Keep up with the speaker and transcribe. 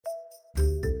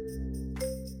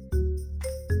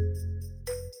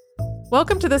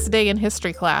Welcome to This Day in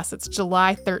History class. It's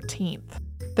July 13th.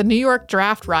 The New York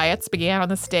draft riots began on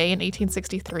this day in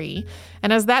 1863,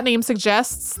 and as that name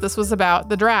suggests, this was about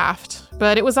the draft,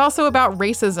 but it was also about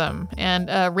racism and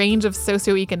a range of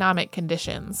socioeconomic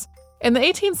conditions. In the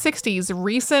 1860s,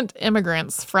 recent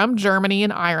immigrants from Germany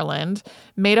and Ireland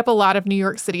made up a lot of New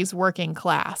York City's working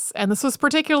class, and this was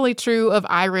particularly true of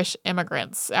Irish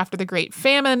immigrants. After the Great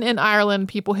Famine in Ireland,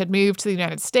 people had moved to the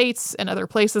United States and other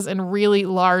places in really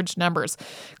large numbers.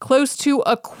 Close to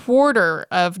a quarter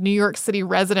of New York City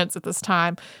residents at this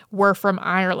time were from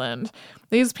Ireland.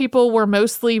 These people were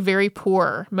mostly very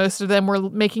poor. Most of them were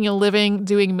making a living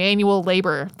doing manual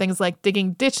labor, things like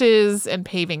digging ditches and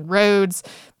paving roads.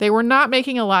 They were not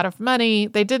making a lot of money.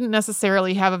 They didn't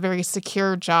necessarily have a very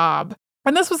secure job.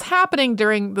 And this was happening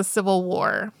during the Civil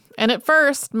War. And at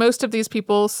first, most of these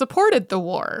people supported the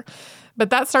war.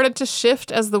 But that started to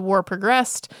shift as the war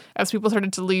progressed, as people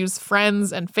started to lose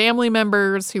friends and family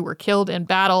members who were killed in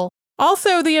battle.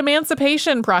 Also, the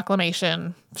Emancipation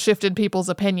Proclamation shifted people's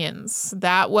opinions.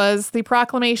 That was the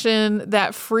proclamation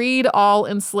that freed all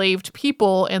enslaved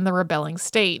people in the rebelling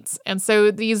states. And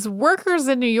so these workers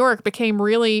in New York became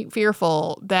really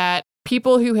fearful that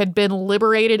people who had been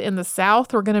liberated in the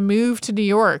South were going to move to New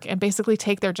York and basically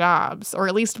take their jobs, or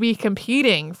at least be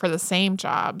competing for the same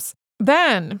jobs.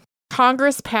 Then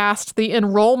Congress passed the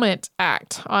Enrollment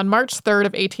Act on March 3rd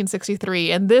of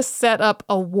 1863, and this set up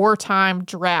a wartime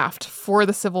draft for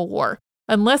the Civil War.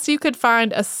 Unless you could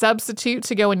find a substitute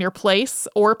to go in your place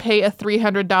or pay a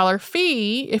 $300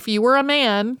 fee, if you were a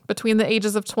man between the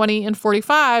ages of 20 and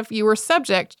 45, you were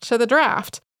subject to the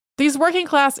draft. These working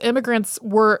class immigrants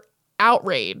were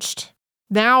outraged.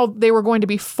 Now they were going to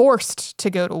be forced to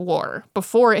go to war.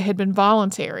 Before, it had been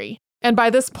voluntary. And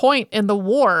by this point in the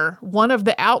war, one of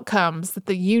the outcomes that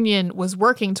the Union was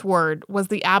working toward was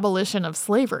the abolition of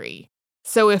slavery.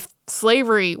 So if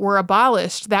slavery were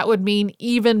abolished, that would mean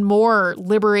even more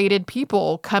liberated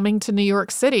people coming to New York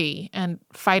City and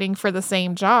fighting for the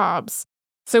same jobs.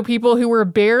 So people who were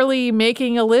barely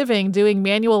making a living doing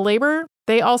manual labor,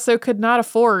 they also could not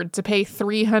afford to pay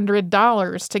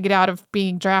 $300 to get out of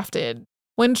being drafted.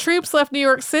 When troops left New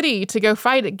York City to go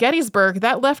fight at Gettysburg,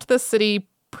 that left the city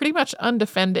pretty much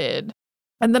undefended.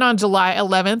 And then on July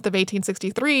 11th of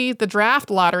 1863, the draft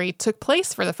lottery took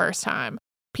place for the first time.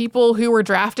 People who were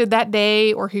drafted that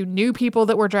day or who knew people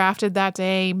that were drafted that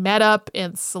day met up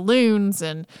in saloons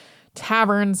and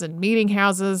taverns and meeting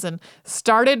houses and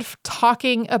started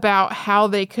talking about how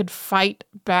they could fight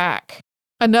back.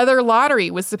 Another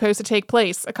lottery was supposed to take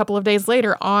place a couple of days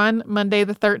later on Monday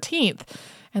the 13th,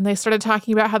 and they started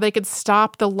talking about how they could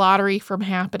stop the lottery from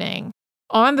happening.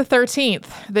 On the 13th,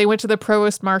 they went to the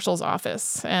provost marshal's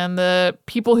office, and the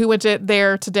people who went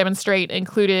there to demonstrate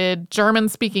included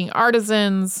German-speaking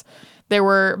artisans. There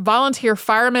were volunteer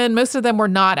firemen. Most of them were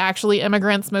not actually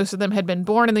immigrants. Most of them had been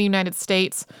born in the United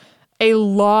States. A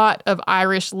lot of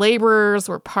Irish laborers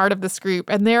were part of this group,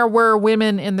 and there were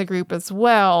women in the group as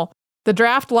well. The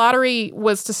draft lottery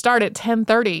was to start at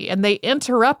 10:30, and they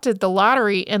interrupted the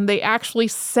lottery, and they actually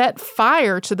set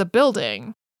fire to the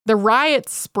building. The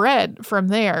riots spread from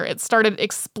there. It started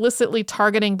explicitly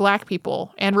targeting Black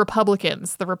people and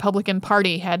Republicans. The Republican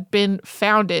Party had been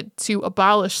founded to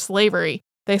abolish slavery.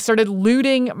 They started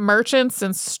looting merchants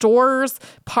and stores.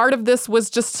 Part of this was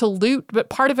just to loot,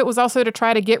 but part of it was also to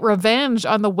try to get revenge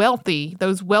on the wealthy,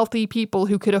 those wealthy people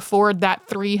who could afford that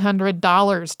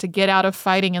 $300 to get out of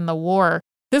fighting in the war.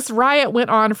 This riot went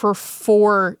on for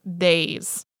 4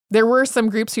 days. There were some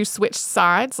groups who switched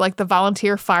sides, like the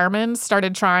volunteer firemen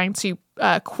started trying to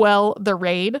quell the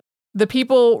raid. The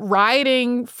people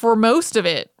rioting for most of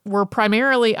it were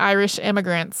primarily Irish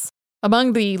immigrants.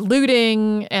 Among the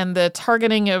looting and the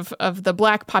targeting of the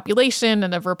Black population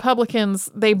and of Republicans,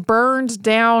 they burned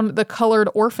down the colored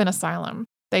orphan asylum.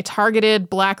 They targeted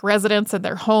Black residents and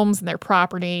their homes and their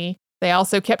property. They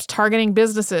also kept targeting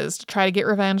businesses to try to get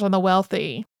revenge on the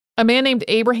wealthy. A man named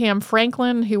Abraham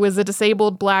Franklin, who was a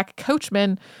disabled Black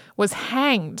coachman, was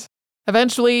hanged.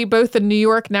 Eventually, both the New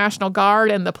York National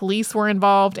Guard and the police were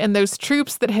involved, and those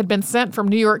troops that had been sent from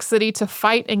New York City to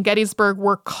fight in Gettysburg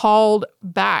were called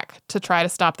back to try to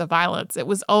stop the violence. It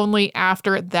was only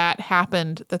after that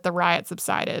happened that the riot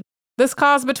subsided. This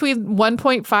caused between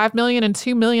 $1.5 million and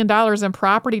 $2 million in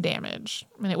property damage,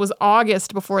 and it was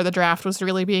August before the draft was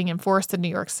really being enforced in New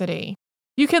York City.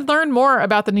 You can learn more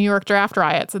about the New York draft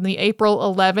riots in the April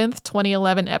 11th,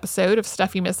 2011 episode of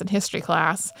Stuff You Miss in History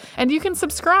Class. And you can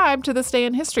subscribe to This Day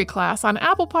in History Class on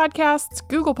Apple Podcasts,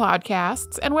 Google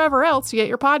Podcasts, and wherever else you get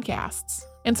your podcasts.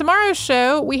 In tomorrow's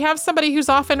show, we have somebody who's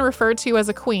often referred to as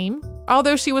a queen,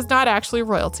 although she was not actually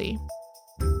royalty.